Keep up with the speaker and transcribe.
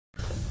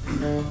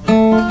So,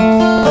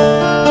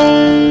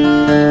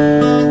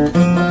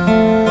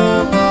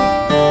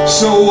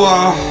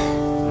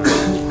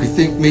 I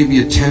think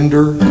maybe a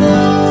tender,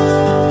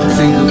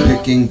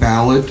 finger-picking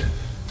ballad,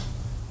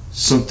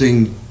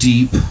 something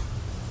deep,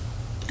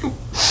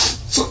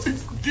 something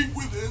from deep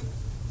within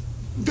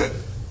that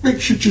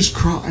makes you just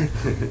cry.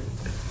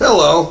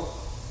 Hello,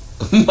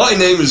 my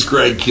name is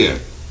Kihn.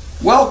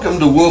 Welcome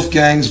to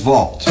Wolfgang's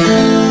Vault.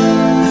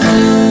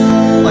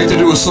 I'd like to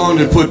do a song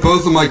that put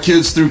both of my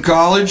kids through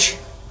college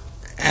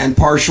and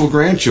partial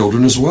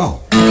grandchildren as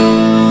well.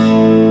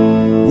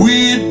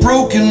 We had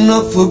broken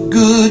up for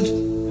good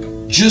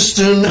just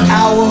an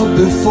hour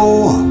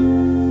before.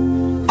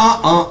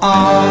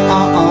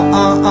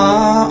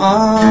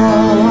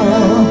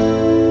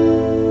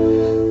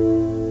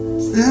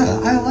 Yeah,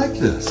 I like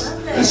this.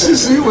 This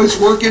is it's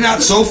working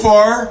out so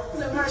far.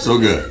 So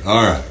good.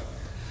 All right.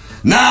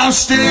 Now I'm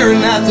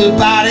staring at the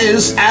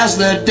bodies as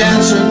they're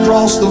dancing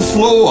across the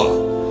floor.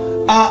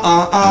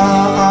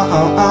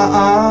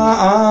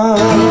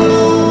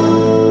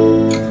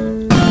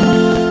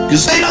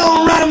 Cause they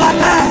don't ride my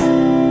eye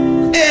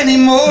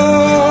anymore.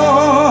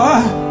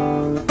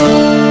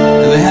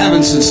 And they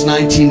haven't since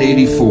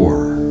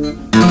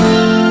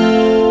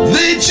 1984.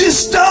 They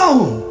just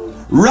don't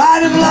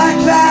ride him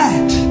like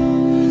that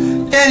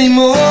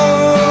anymore.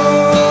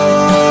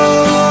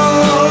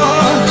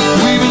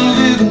 We've been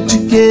living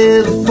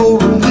together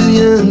for a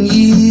million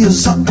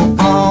years. And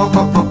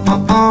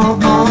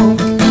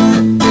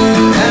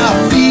I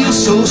feel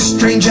so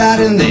strange out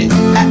in the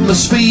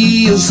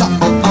atmospheres. And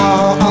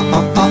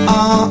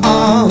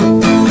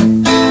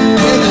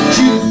the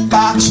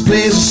jukebox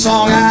plays a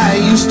song I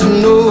used to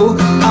know.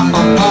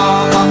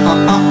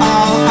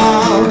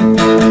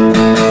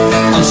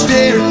 I'm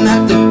staring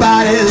at the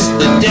bodies,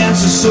 the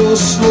dance is so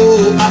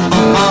slow.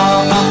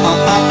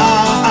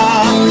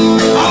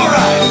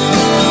 Alright.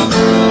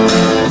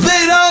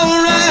 They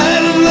don't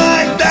ride them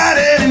like that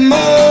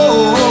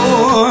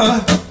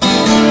anymore.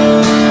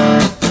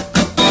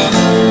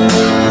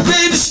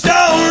 They just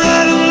don't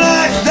ride them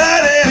like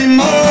that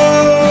anymore.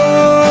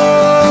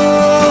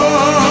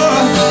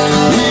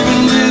 We've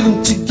been living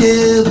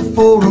together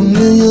for a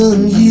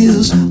million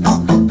years. And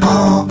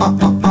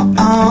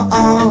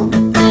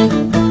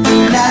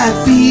I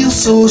feel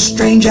so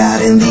strange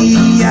out in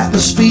the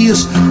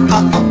atmospheres. Then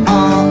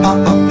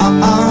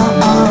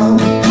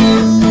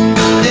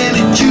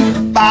the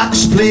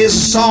jukebox plays a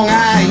song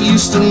I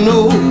used to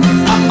know.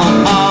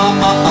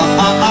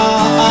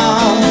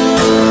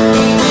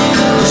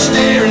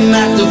 Staring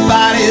at the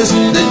bodies,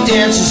 the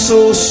dance is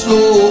so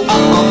slow.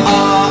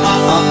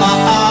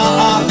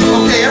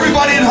 Okay,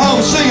 everybody at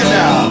home, sing it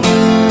now.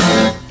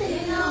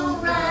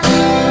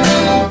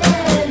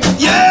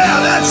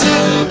 Yeah, that's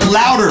it.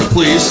 Louder,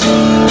 please.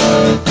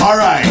 All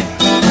right.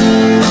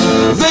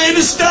 They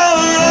just don't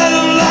run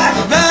them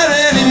like that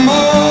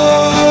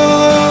anymore.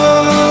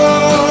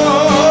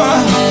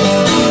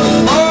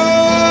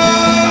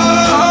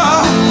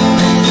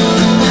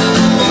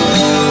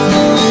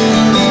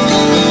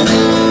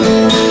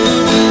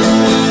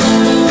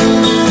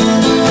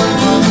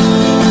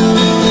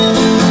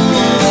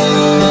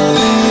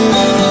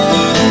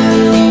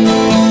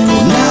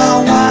 Now I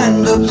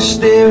wind up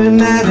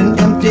staring at an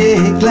empty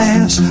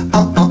glass.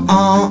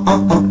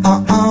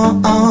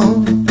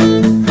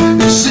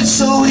 It's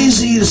so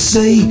easy to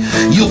say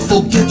you'll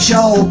forget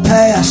your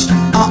past.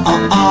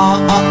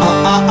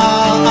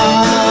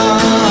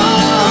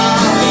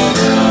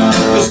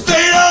 Cause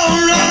they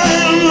don't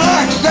run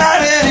like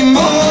that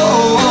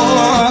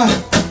anymore.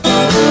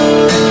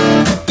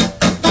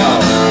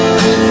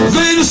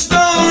 They just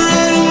don't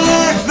run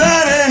like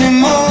that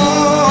anymore.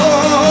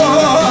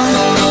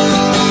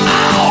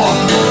 Ow.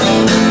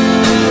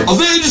 Oh,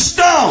 they just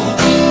don't.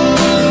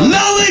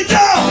 No, they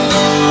don't.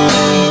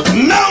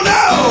 No,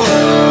 no.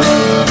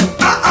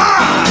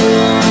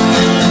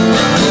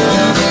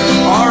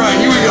 All right,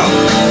 here we go.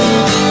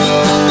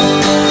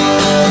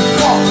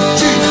 1,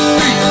 2,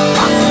 3,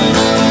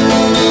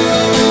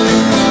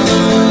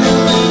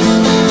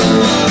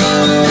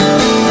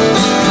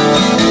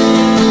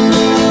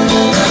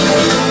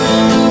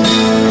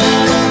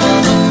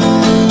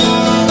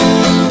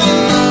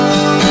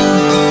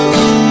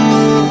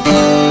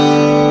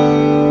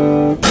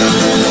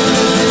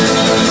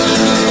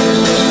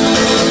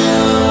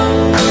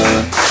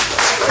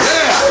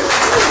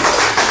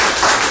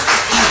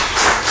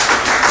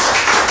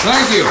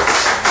 Thank you.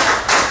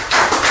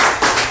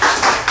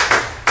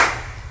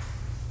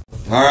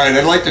 All right,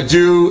 I'd like to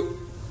do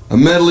a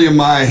medley of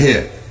my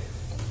hit.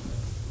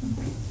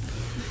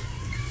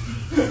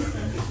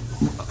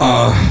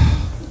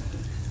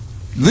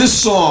 This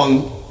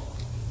song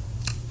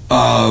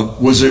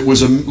was a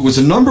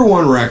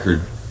 #1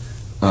 record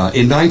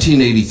in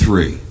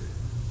 1983.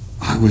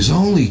 I was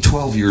only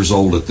 12 years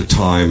old at the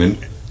time, and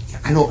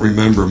I don't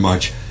remember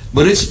much,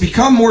 but it's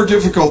become more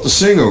difficult to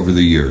sing over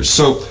the years.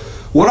 So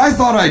what I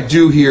thought I'd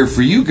do here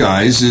for you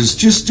guys is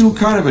just do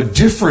kind of a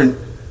different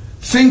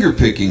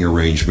finger-picking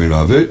arrangement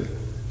of it.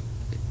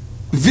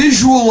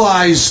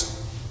 Visualize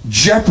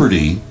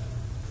Jeopardy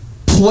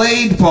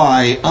played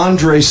by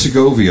Andre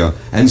Segovia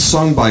and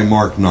sung by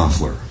Mark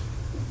Knopfler.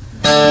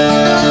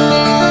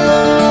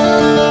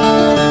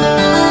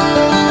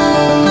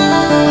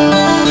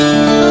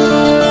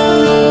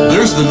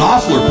 There's the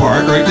Knopfler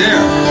part right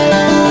there.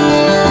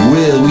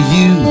 Where were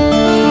you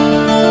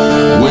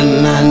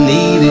when I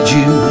needed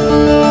you?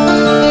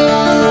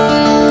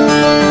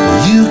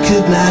 You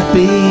could not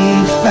be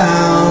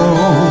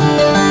found.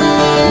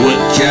 What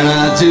can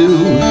I do?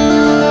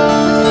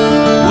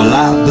 Well,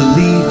 I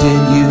believed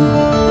in you.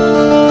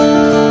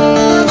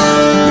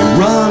 You're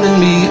running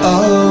me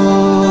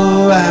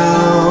around.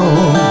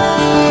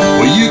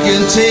 Well, you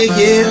can take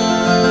it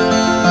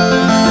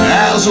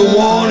as a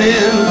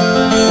warning,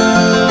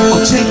 or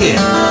take it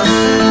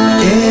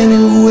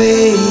any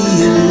way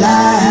you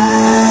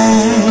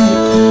like.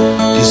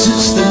 'Cause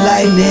it's the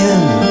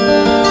lightning,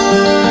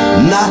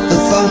 not the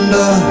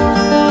thunder.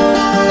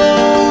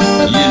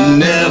 You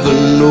never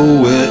know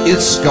where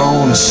it's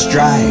gonna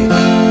strike.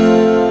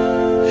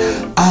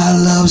 Our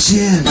love's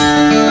in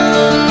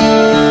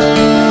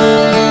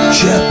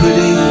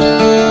jeopardy,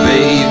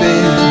 baby.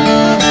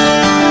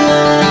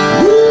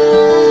 Woo.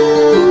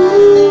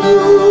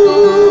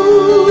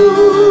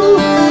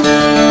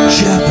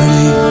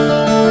 Jeopardy,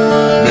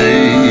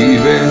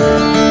 baby.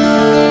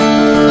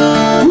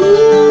 Woo.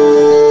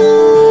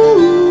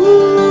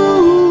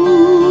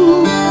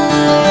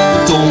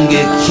 Don't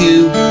get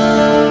cute,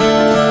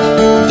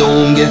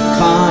 don't get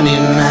funny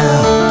now.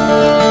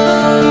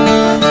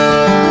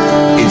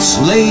 It's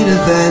later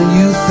than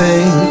you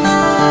think.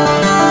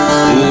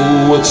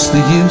 Oh, what's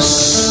the use?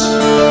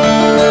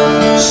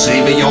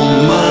 Saving your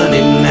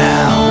money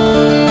now.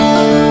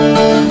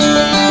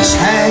 It's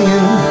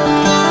hanging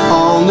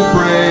on the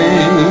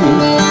brain.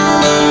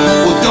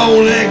 Well,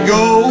 don't let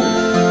go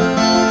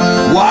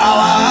while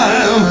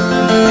I'm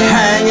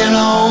hanging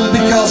on,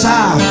 because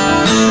I'm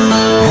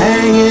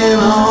hanging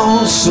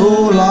on so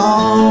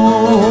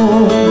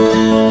long.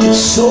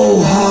 It's so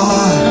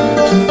hard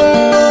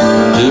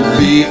to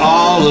be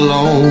all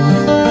alone.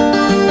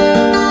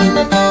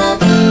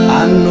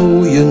 I know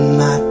you're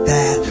not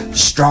that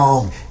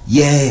strong.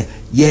 Yeah,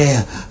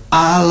 yeah,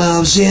 our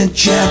love's in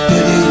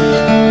jeopardy,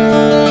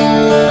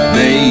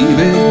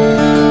 baby.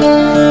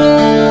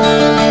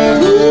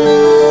 Ooh,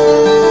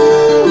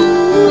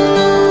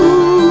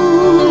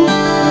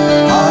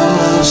 our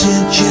love's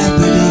in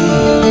jeopardy,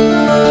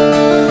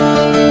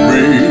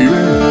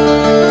 baby.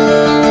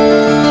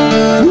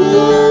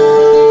 Ooh,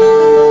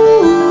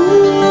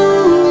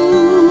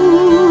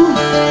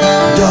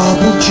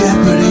 double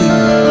jeopardy,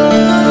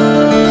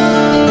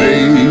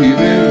 baby,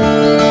 baby,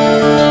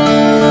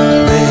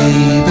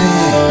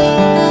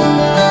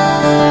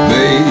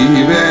 baby.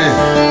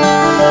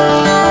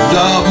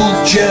 Double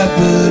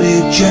jeopardy,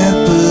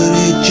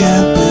 jeopardy,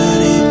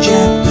 jeopardy,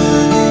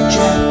 jeopardy,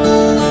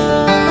 jeopardy.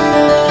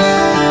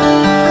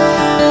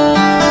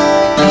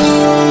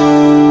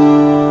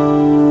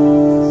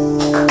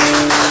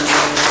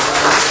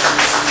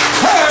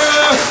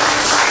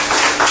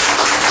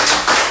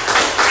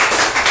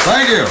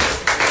 Thank you.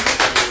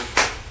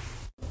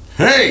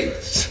 Hey,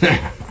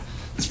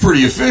 it's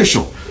pretty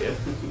official.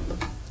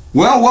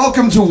 Well,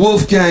 welcome to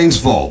Wolfgang's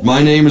Vault.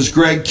 My name is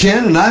Greg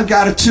Kihn, and I've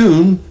got a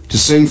tune to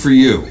sing for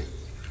you.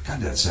 God,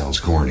 that sounds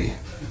corny.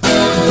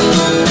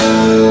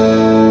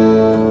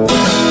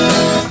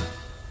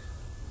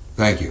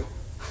 Thank you.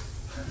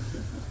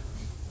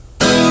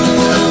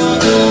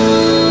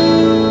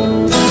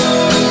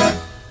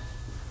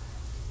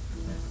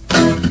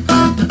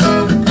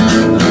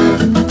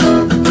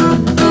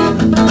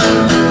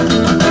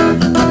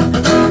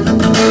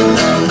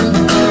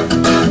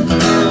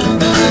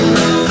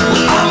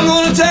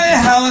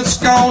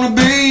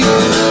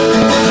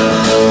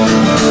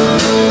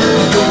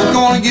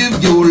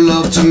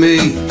 To me,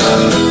 well,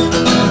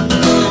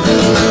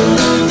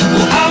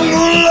 I'm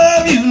gonna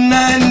love you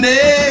night and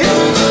day.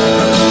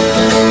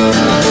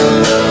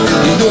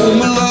 You know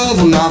my love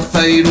will not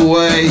fade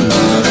away.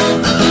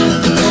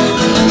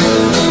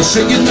 I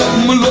say you know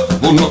my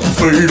love will not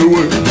fade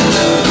away.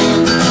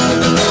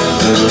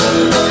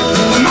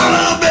 I'm on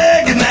a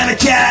begging than a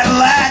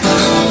Cadillac.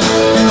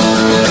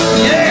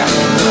 Yeah,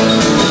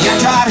 you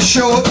try to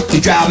show up, you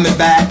drive me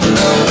back.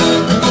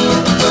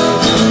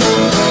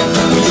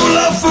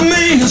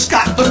 It's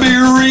got to be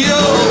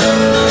real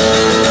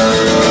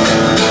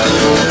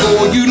for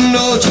you to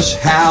know just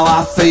how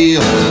I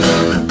feel.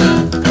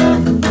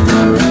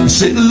 You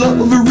said love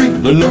is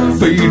real and not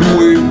fade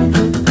away,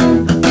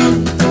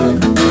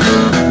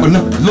 but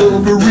not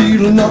love is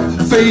real and not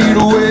fade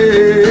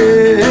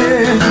away,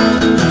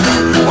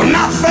 or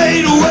not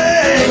fade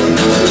away,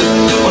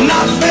 or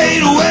not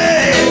fade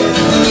away,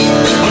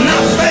 or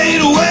not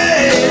fade away,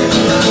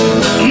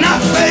 or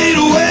not fade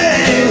away.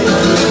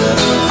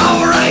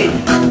 All right.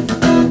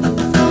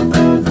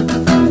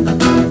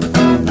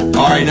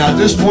 Alright, now at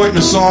this point in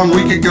the song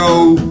we could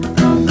go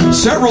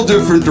several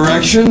different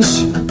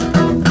directions.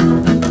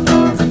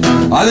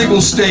 I think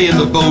we'll stay in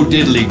the Bo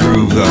Diddley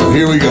groove though.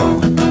 Here we go.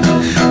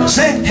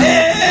 Say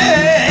hey,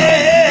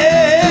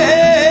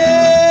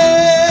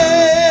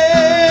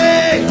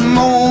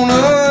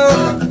 Mona.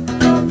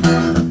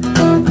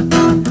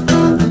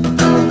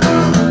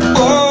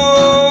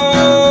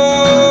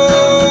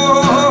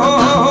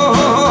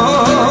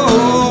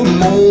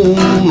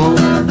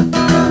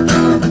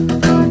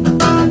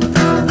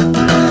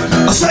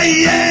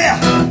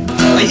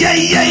 Yeah,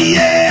 yeah,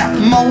 yeah,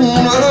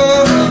 Mona.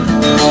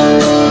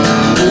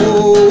 Oh,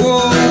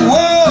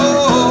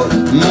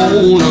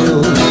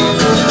 Mona.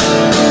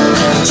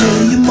 I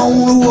tell you,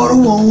 Mona, what I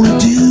wanna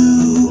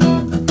do.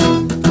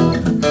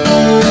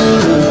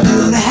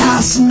 Build a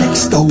house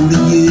next door to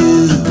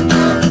you.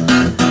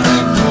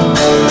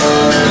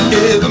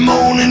 Every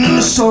morning in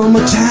the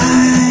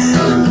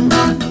summertime,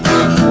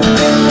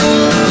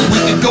 we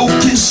could go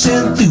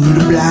kissing through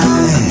the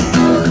blind.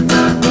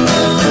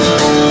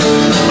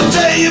 I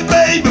tell you,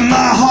 baby,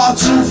 my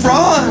heart's in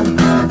front.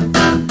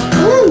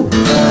 Woo!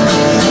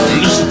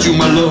 Listen to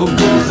my love,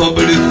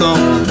 thumpity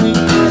thump.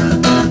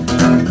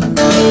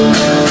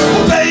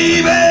 Oh,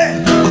 baby,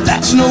 but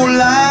that's no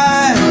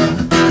lie.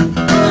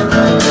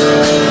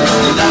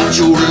 Without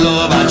your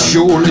love, I'd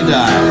surely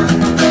die.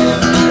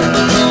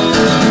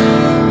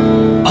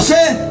 I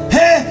said,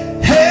 hey,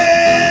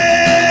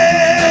 hey,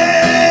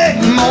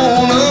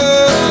 Mona.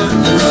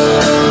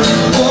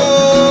 Oh,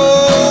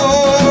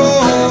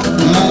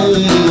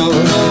 Mona.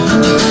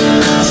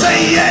 I say,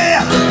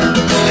 yeah,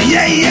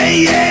 yeah, yeah,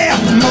 yeah,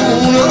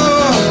 Mona.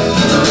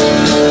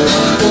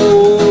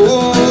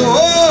 Oh,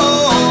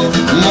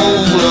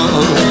 Mona.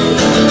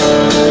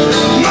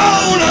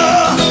 Mona,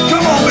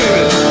 come on,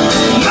 baby.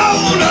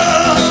 Mona,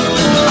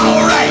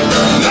 all right,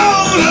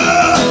 Mona.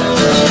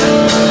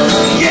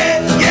 Yeah,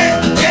 yeah,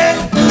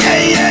 yeah,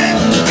 yeah, yeah,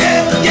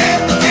 yeah,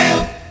 yeah,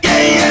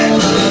 yeah, yeah,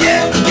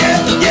 yeah, yeah,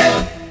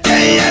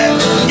 yeah, yeah,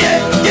 yeah,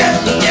 yeah,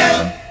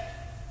 yeah.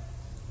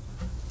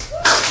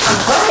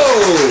 Oh.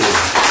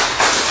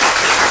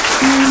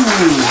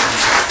 Ooh.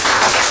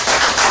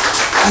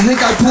 I think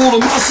I pulled a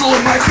muscle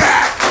in my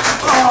back.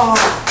 Oh.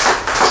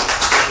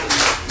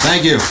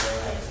 Thank you.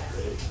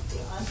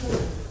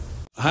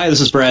 Hi,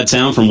 this is Brad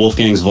Town from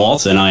Wolfgang's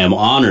Vault, and I am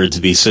honored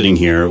to be sitting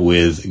here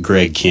with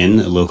Greg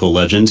Kihn, a local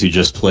legend who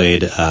just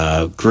played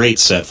a great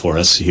set for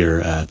us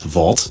here at the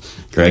Vault.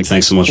 Greg,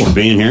 thanks so much for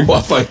being here.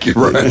 Well, thank you,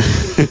 Brad.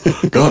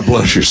 God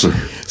bless you, sir.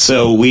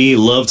 So we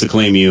love to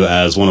claim you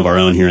as one of our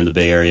own here in the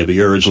Bay Area, but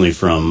you're originally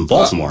from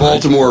Baltimore, right?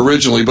 Baltimore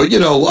originally, but, you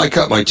know, I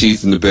cut my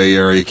teeth in the Bay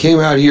Area. Came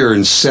out here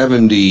in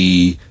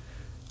 71,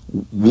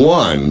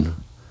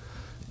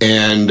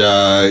 and,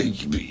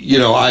 you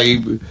know, I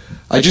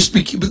just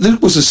became, there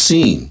was a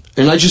scene,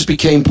 and I just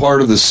became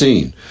part of the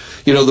scene.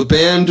 You know, the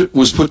band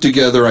was put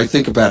together, I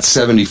think, about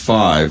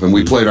 75, and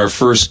we played our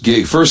first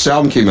gig. First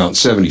album came out in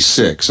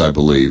 76, I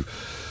believe.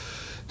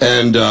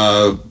 And,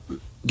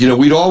 you know,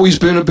 we'd always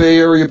been a Bay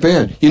Area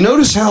band. You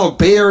notice how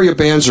Bay Area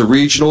bands are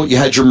regional? You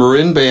had your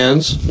Marin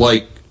bands,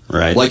 like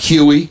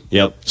Huey,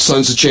 yep,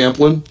 Sons of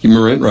Champlin, you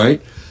Marin,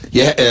 right?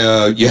 You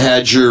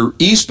had your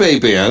East Bay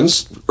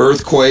bands,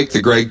 Earthquake,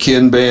 the Greg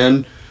Kihn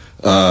band,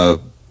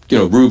 you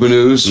know,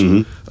 Rubinoos.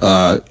 Mm-hmm.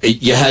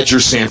 You had your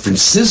San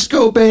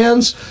Francisco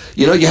bands.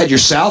 You know, you had your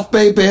South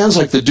Bay bands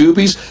like the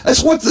Doobies.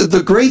 That's what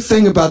the great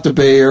thing about the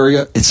Bay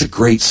Area. It's a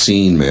great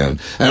scene, man.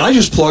 And I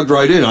just plugged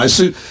right in. I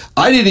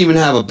didn't even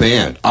have a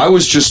band. I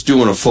was just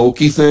doing a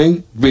folky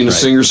thing, being a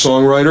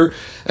singer-songwriter.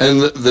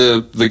 And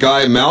the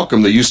guy,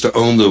 Malcolm, that used to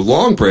own the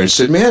Long Branch,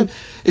 said, man,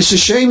 it's a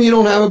shame you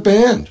don't have a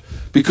band,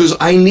 because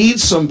I need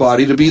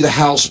somebody to be the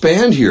house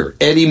band here.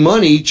 Eddie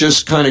Money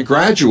just kind of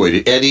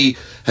graduated. Eddie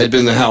had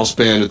been the house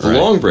band at the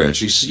Long Branch.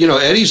 He said, you know,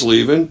 Eddie's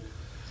leaving.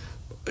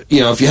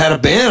 You know, if you had a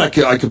band,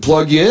 I could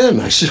plug you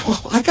in. I said,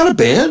 well, I got a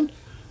band.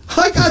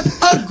 I got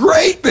a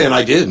great band.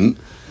 I didn't.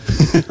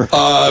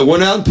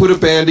 Went out and put a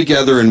band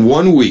together in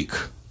 1 week.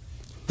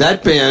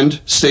 That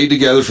band stayed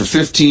together for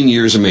 15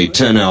 years and made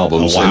 10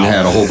 albums and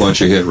had a whole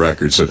bunch of hit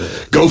records. So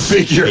go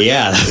figure.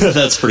 Yeah,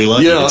 that's pretty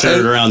lucky to turn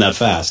it around that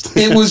fast.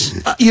 It was,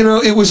 you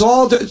know, it was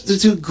all,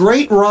 the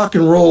great rock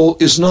and roll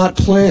is not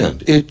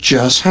planned. It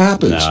just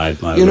happens. No,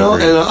 I you know,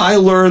 and I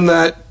learned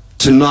that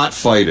to not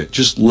fight it.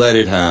 Just let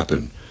it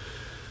happen.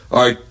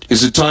 All right,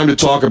 is it time to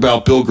talk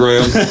about Bill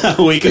Graham?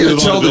 We can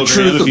tell the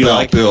truth about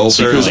like. Bill,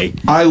 Certainly.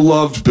 because I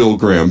loved Bill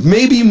Graham.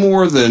 Maybe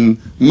more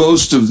than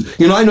most of,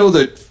 you know, I know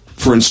that,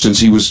 for instance,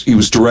 he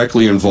was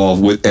directly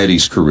involved with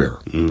Eddie's career.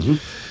 Mm-hmm.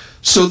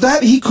 So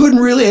that he couldn't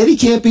really, Eddie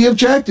can't be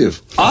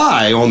objective.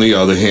 I, on the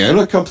other hand,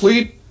 a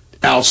complete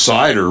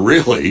outsider,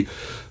 really.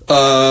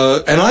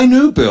 And I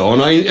knew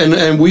Bill,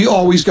 and we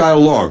always got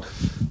along.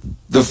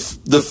 The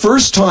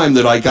first time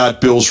that I got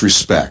Bill's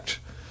respect,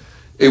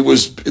 it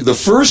was the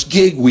first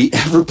gig we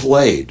ever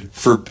played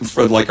for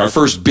like our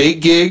first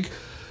big gig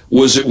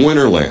was at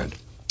Winterland.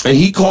 And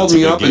he called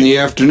me up in the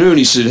afternoon.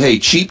 He said, hey,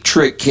 Cheap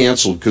Trick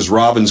canceled because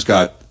Robin's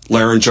got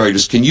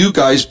laryngitis. Can you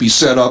guys be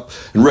set up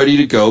and ready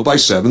to go by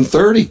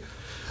 7:30?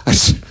 I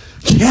said,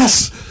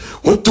 yes.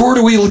 What door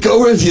do we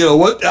go in? You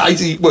know,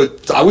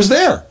 I was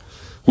there.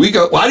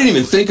 Well, I didn't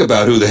even think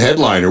about who the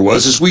headliner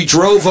was as we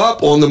drove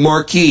up on the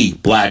marquee,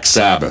 Black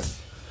Sabbath.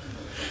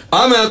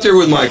 I'm out there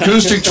with my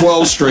acoustic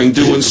 12-string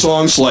doing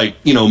songs like,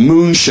 you know,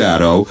 Moon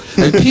Shadow,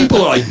 and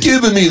people are like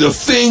giving me the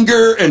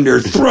finger, and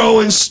they're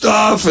throwing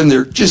stuff, and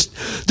they're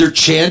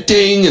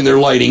chanting, and they're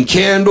lighting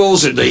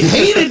candles, and they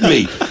hated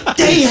me.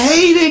 They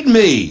hated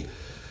me.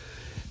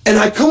 And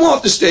I come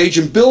off the stage,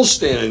 and Bill's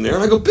standing there,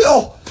 and I go,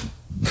 Bill,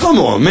 come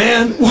on,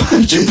 man. Why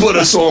did you put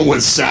us on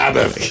with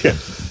Sabbath?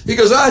 He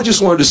goes, I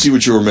just wanted to see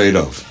what you were made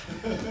of.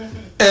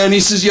 And he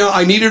says,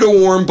 I needed a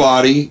warm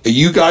body.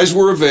 You guys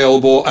were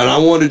available, and I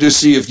wanted to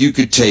see if you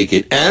could take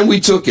it. And we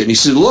took it. And he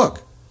said,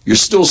 look, you're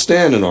still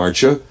standing,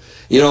 aren't you?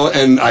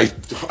 And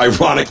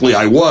ironically,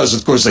 I was.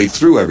 Of course, they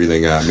threw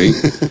everything at me.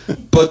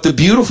 But the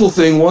beautiful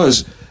thing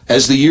was,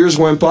 as the years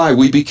went by,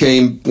 we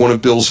became one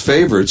of Bill's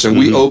favorites, and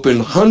we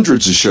opened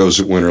hundreds of shows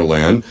at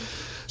Winterland.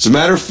 As a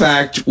matter of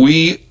fact,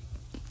 remember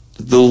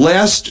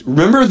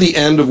the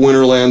end of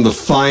Winterland, the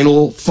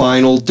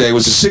final day,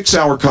 was a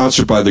 6-hour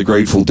concert by the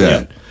Grateful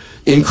Dead. Yeah.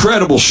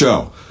 Incredible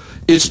show.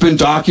 It's been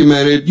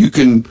documented.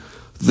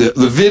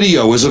 The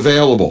video is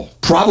available,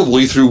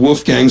 probably through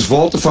Wolfgang's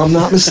Vault, if I'm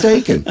not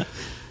mistaken.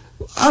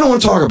 I don't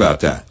want to talk about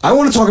that. I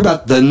want to talk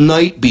about the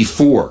night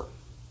before.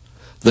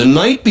 The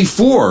night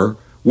before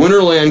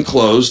Winterland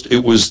closed,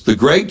 it was the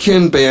Greg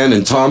Kihn Band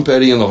and Tom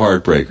Petty and the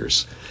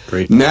Heartbreakers.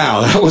 Great.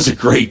 Now, that was a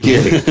great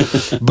gig.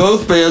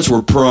 Both bands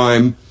were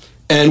prime,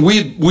 and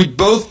we'd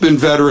both been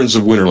veterans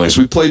of Winterland.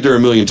 So we played there a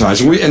million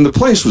times, and the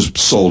place was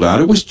sold out.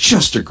 It was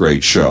just a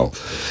great show.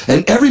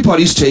 And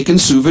everybody's taking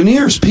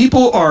souvenirs.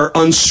 People are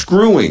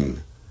unscrewing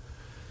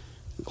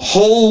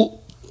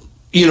whole,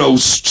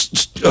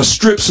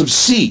 strips of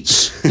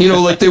seats,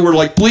 like they were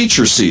like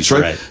bleacher seats,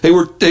 right? They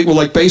were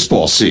like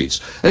baseball seats.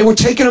 And they were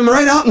taking them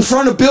right out in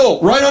front of Bill,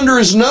 right under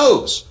his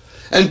nose.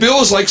 And Bill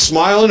was like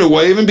smiling and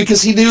waving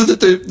because he knew that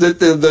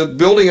the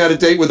building had a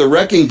date with a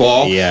wrecking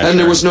ball, and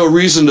there was no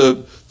reason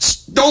to,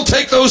 don't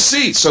take those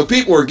seats. So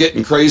people are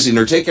getting crazy, and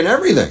they're taking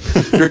everything.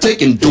 They're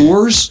taking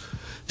doors.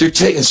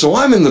 So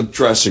I'm in the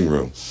dressing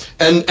room.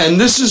 And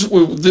this is,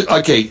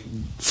 okay,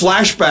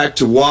 flashback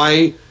to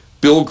why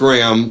Bill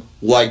Graham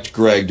liked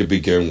Greg to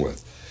begin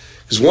with.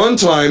 Because one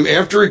time,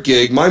 after a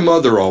gig, my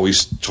mother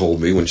always told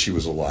me when she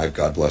was alive,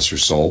 God bless her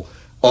soul,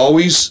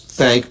 always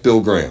thank Bill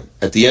Graham.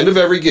 At the end of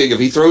every gig, if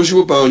he throws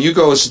you a bone, you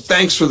go and say,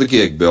 thanks for the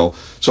gig, Bill.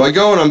 So I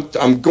go and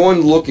I'm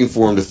going looking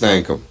for him to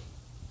thank him.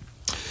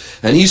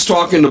 And he's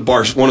talking to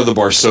one of the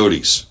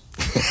Barsodis.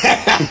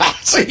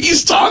 So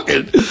he's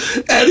talking,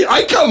 and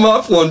I come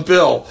up on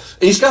Bill,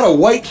 and he's got a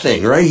white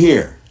thing right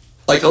here,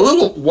 like a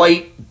little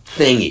white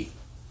thingy.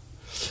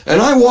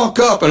 And I walk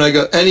up, and I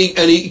go, and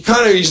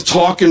he's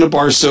talking to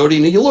Barsodi,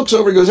 and he looks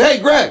over and goes, hey,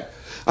 Greg.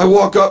 I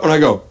walk up, and I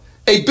go,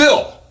 hey,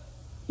 Bill,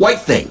 white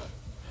thing,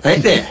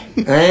 right there,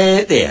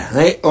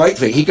 right, white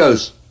thing. He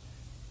goes,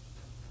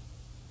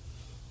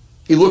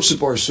 he looks at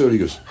Barsodi, he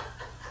goes,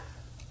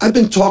 I've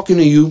been talking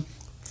to you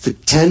for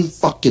 10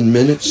 fucking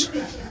minutes.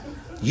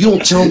 You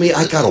don't tell me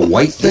I got a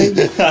white thing?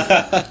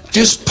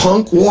 This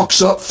punk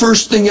walks up,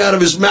 first thing out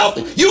of his mouth,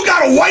 you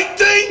got a white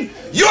thing?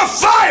 You're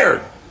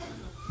fired!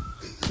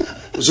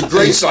 It was a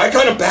great sign. I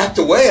kind of backed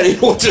away. I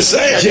didn't know what to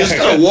say. I just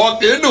kind of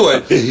walked into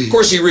it. Of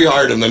course, he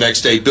rehired him the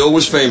next day. Bill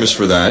was famous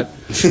for that.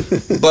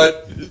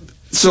 But,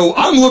 so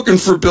I'm looking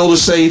for Bill to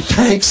say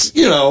thanks.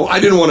 I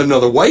didn't want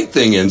another white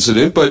thing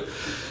incident, but,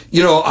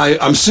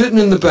 I'm sitting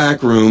in the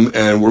back room,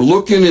 and we're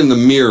looking in the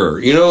mirror.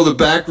 The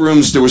back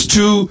rooms, there was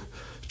 2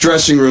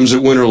 dressing rooms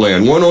at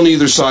Winterland, one on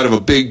either side of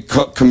a big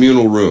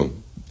communal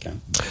room. Okay.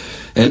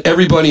 And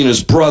everybody and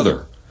his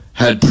brother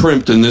had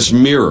primped in this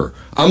mirror.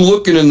 I'm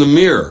looking in the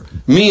mirror.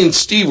 Me and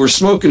Steve were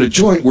smoking a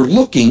joint. We're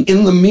looking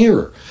in the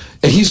mirror.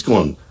 And he's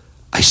going,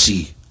 I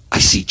see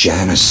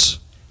Janis.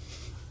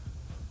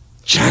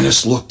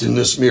 Janis looked in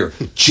this mirror.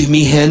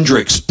 Jimi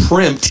Hendrix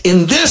primped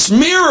in this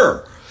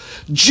mirror.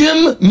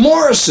 Jim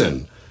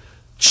Morrison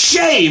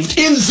shaved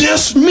in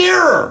this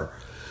mirror.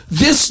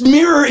 This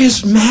mirror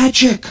is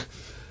magic.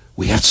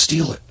 We have to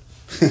steal it.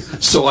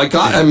 So I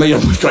get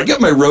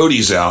my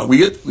roadies out. We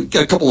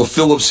get a couple of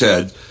Phillips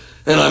head,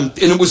 and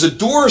it was a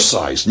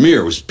door-sized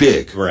mirror. It was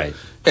big. Right.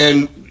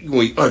 And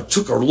we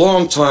took a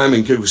long time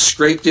and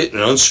scraped it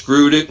and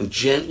unscrewed it and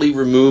gently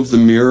removed the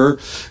mirror.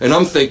 And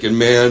I'm thinking,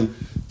 man,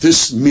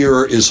 this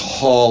mirror is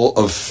Hall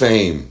of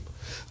Fame.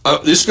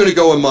 This is going to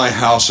go in my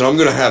house, and I'm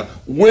going to have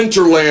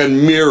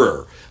Winterland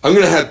mirror. I'm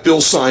going to have Bill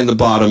sign the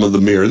bottom of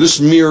the mirror. This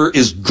mirror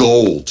is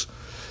gold.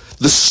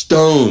 The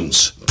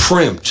Stones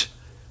primped.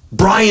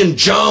 Brian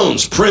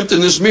Jones primped in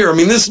this mirror. I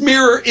mean, this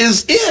mirror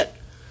is it.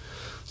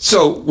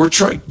 So we're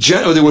trying.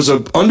 There was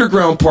an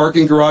underground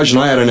parking garage,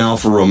 and I had an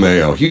Alfa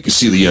Romeo. You can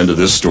see the end of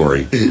this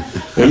story.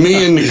 And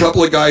me and a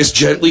couple of guys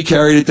gently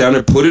carried it down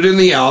and put it in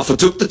the Alfa,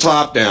 took the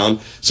top down,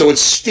 so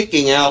it's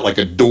sticking out like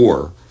a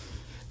door.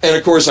 And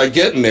of course, I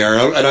get in there,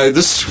 and I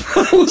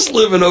was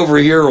living over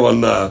here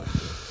on.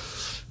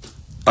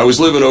 I was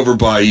living over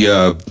by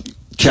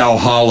Cow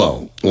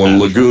Hollow on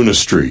Laguna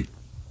Street.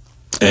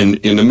 And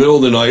in the middle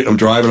of the night, I'm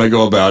driving, I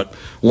go about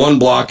 1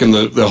 block, and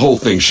the whole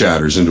thing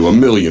shatters into a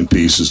million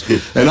pieces.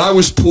 And I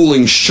was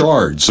pulling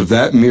shards of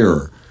that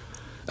mirror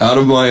out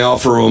of my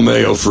Alfa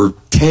Romeo for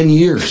 10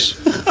 years.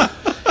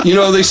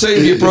 They say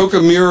if you broke a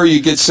mirror,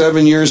 you get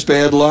 7 years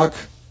bad luck.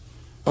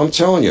 I'm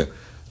telling you.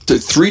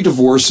 3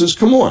 divorces,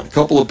 come on, a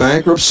couple of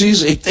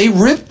bankruptcies. They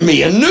ripped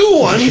me a new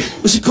one.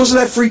 It was because of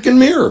that freaking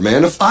mirror,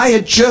 man. If I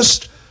had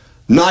just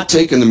not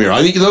taken the mirror,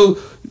 I think,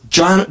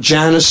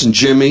 Janis and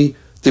Jimmy,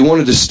 they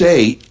wanted to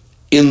stay.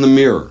 in the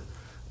mirror.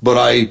 But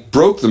I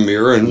broke the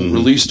mirror and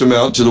released him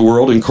out to the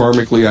world, and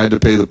karmically I had to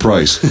pay the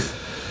price.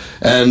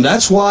 And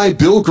that's why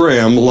Bill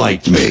Graham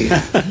liked me.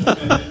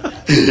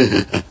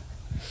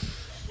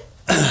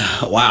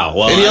 Wow.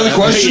 Well, any other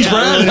questions, Brad?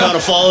 I don't really know how to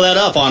follow that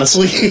up,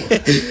 honestly.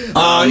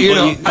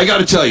 I got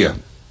to tell you,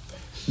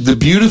 the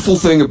beautiful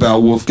thing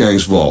about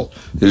Wolfgang's Vault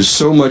is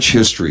so much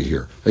history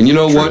here. And you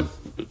know what?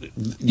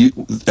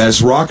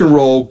 As rock and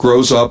roll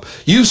grows up,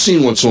 you've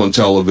seen what's on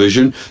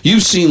television.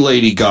 You've seen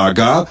Lady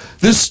Gaga.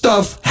 This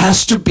stuff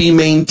has to be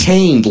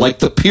maintained like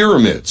the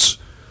pyramids.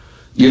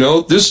 You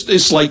know, this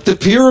is like the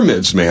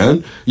pyramids,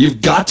 man.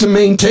 You've got to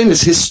maintain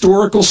this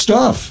historical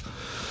stuff.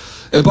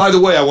 And by the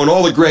way, I want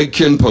all the Greg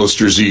Kihn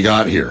posters you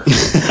got here.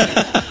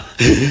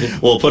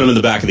 We'll put them in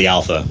the back of the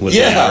Alpha with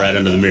right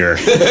under the mirror.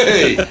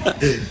 Hey.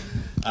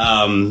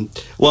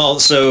 Well,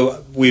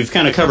 so we've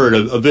kind of covered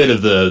a bit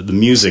of the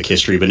music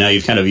history, but now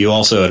you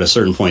also at a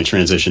certain point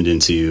transitioned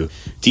into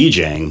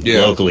DJing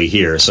locally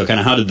here. So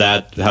kind of how did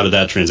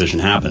that transition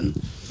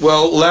happen?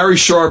 Well, Larry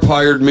Sharp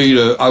hired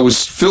me I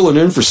was filling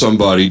in for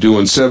somebody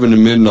doing 7 to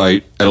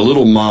midnight at a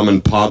little mom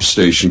and pop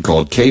station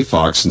called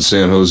K-Fox in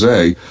San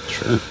Jose.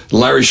 Sure.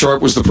 Larry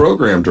Sharp was the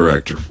program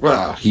director.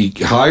 Well, he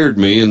hired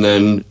me, and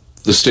then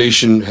the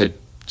station had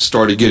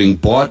started getting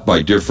bought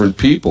by different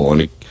people,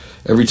 and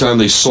every time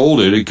they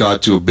sold it, it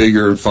got to a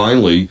bigger, and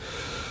finally,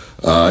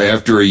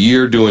 after a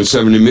year doing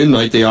 7 to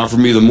midnight, they offered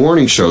me the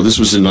morning show. This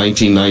was in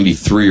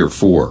 1993 or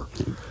 4.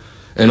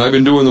 And I've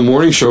been doing the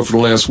morning show for the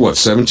last,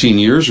 17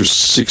 years or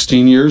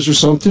 16 years or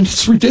something?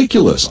 It's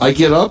ridiculous. I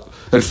get up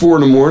at 4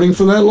 in the morning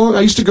for that long.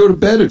 I used to go to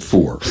bed at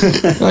 4.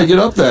 I get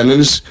up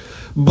then,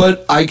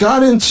 but I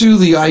got into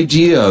the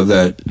idea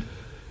that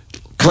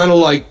kind of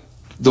like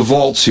the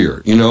vaults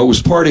here, it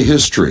was part of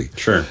history.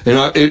 Sure.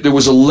 And it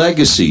was a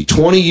legacy,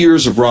 20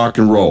 years of rock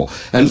and roll.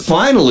 And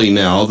finally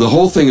now, the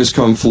whole thing has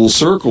come full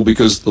circle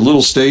because the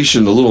little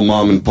station, the little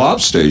mom and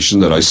pop station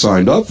that I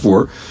signed up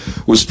for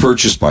was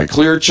purchased by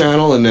Clear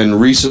Channel and then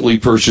recently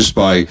purchased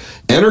by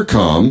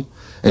Entercom.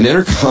 And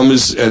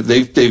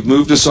Entercom they've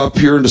moved us up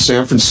here into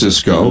San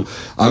Francisco.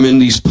 I'm in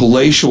these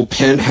palatial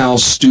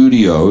penthouse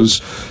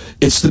studios.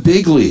 It's the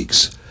big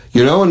leagues.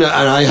 And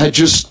I had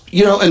just,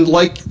 and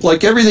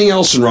like everything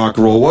else in rock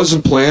and roll, it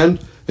wasn't planned.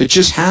 It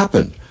just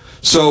happened.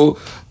 So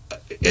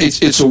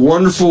it's a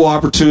wonderful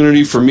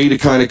opportunity for me to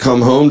kind of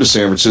come home to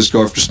San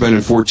Francisco after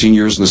spending 14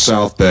 years in the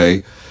South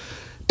Bay.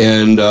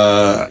 And,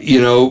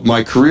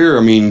 my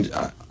career,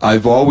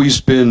 I've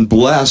always been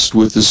blessed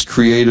with this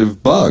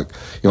creative bug.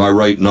 I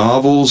write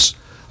novels.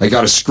 I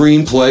got a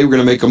screenplay. We're going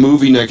to make a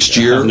movie next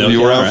year.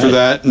 You were out for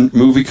that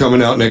movie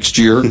coming out next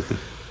year.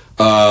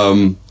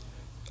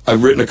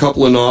 I've written a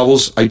couple of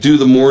novels. I do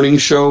the morning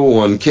show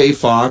on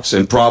K-Fox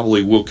and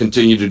probably will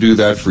continue to do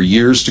that for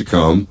years to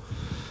come.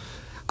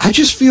 I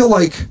just feel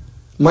like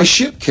my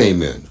ship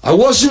came in. I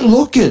wasn't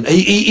looking.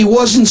 He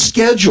wasn't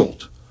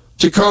scheduled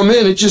to come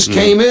in. It just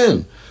came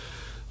in.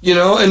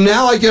 And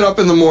now I get up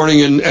in the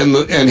morning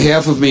and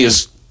half of me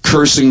is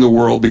cursing the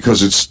world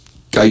because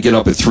I get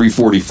up at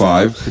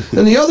 3:45.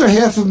 And the other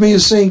half of me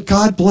is saying,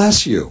 God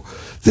bless you.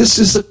 This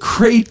is a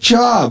great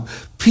job.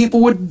 People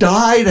would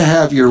die to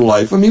have your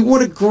life.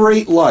 What a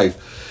great life.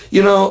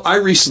 I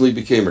recently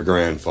became a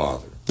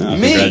grandfather. Oh,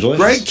 me,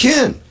 Greg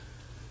Kihn,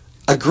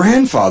 a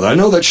grandfather. I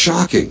know that's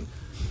shocking.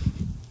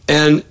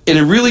 And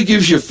it really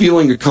gives you a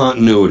feeling of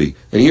continuity.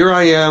 And here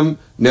I am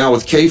now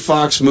with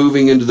K-Fox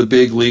moving into the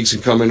big leagues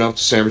and coming up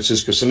to San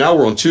Francisco. So now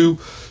we're on two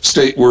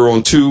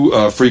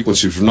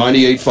frequencies. We're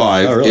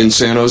 98.5 in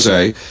San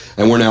Jose,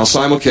 and we're now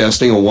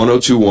simulcasting on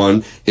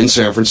 102.1 in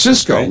San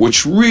Francisco,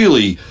 which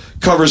really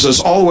covers us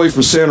all the way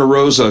from Santa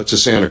Rosa to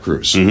Santa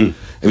Cruz.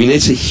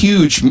 It's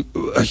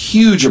a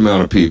huge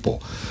amount of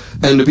people.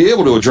 And to be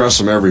able to address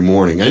them every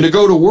morning and to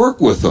go to work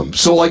with them.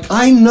 So, I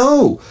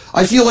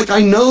feel like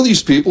I know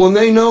these people and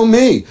they know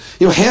me.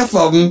 Half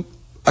of them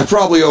I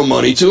probably owe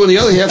money to, and the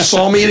other half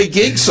saw me at a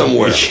gig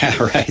somewhere.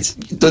 Yeah, right.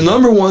 The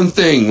number one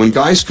thing when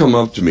guys come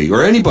up to me,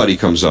 or anybody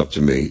comes up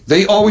to me,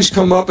 they always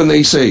come up and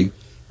they say,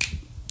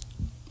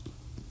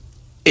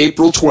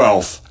 April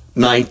 12th,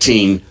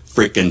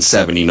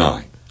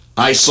 1979.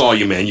 I saw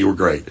you, man. You were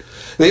great.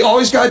 They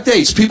always got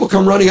dates. People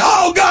come running,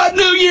 oh, God,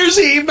 New Year's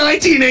Eve,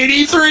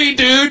 1983,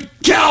 dude.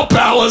 Cow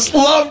Palace,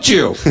 loved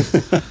you.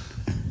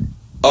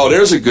 Oh,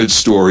 there's a good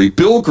story.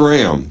 Bill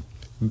Graham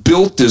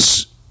built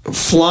this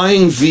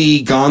Flying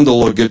V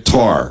gondola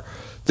guitar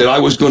that I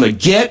was going to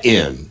get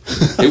in.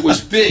 It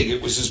was big.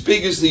 It was as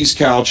big as these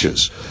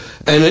couches.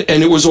 And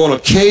it was on a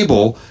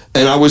cable,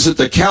 and I was at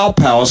the Cow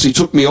Palace. He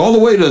took me all the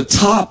way to the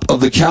top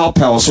of the Cow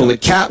Palace on the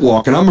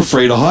catwalk, and I'm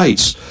afraid of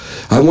heights.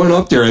 I went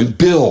up there, and I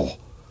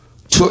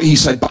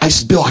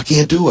said, Bill, I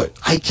can't do it.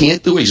 I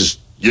can't do it. He says,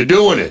 you're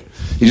doing it.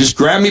 He just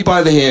grabbed me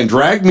by the hand,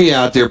 dragged me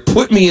out there,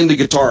 put me in the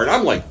guitar, and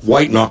I'm like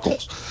white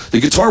knuckles. The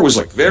guitar was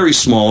very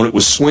small, and it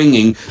was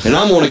swinging, and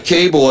I'm on a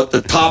cable at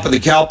the top of the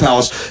Cow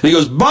Palace, and he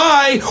goes,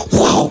 bye!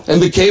 Wow! And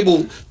the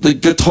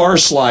guitar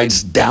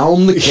slides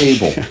down the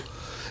cable.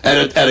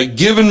 At a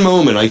given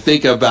moment, I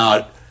think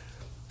about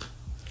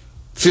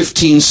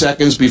 15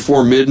 seconds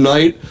before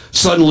midnight,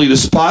 suddenly the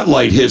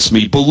spotlight hits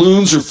me.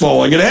 Balloons are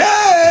falling, and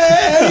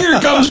hey, here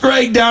comes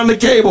Greg down the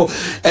cable.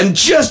 And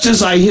just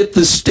as I hit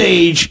the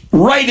stage,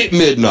 right at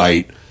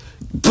midnight,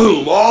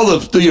 boom! All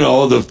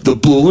the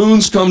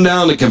balloons come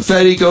down, the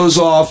confetti goes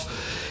off.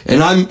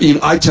 And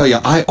I tell you,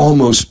 I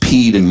almost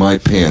peed in my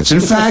pants. In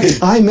fact,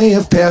 I may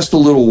have passed a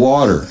little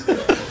water.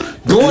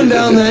 Going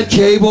down that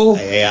cable,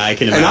 yeah, I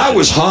can imagine. And I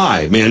was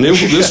high, man.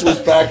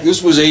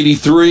 This was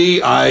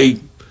 83.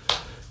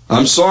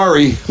 I'm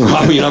sorry.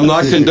 I mean, I'm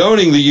not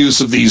condoning the use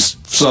of these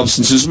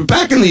substances, but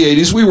back in the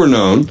 80s, we were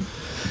known.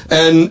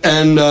 And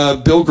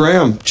Bill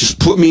Graham just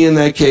put me in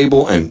that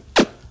cable and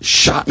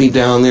shot me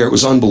down there. It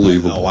was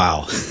unbelievable. Oh,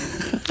 wow.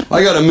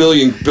 I got a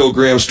million Bill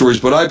Graham stories,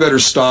 but I better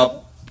stop.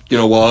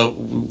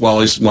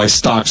 While my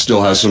stock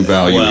still has some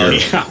value here.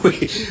 Yeah,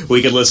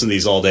 we could listen to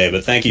these all day,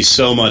 but thank you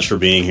so much for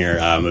being here.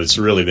 It's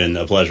really been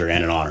a pleasure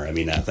and an honor. I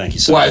mean, thank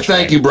you so much.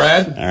 Thank you,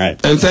 Brad. All right.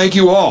 And thank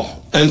you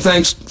all. And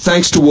thanks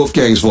to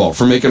Wolfgang's Vault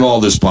for making all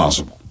this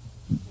possible.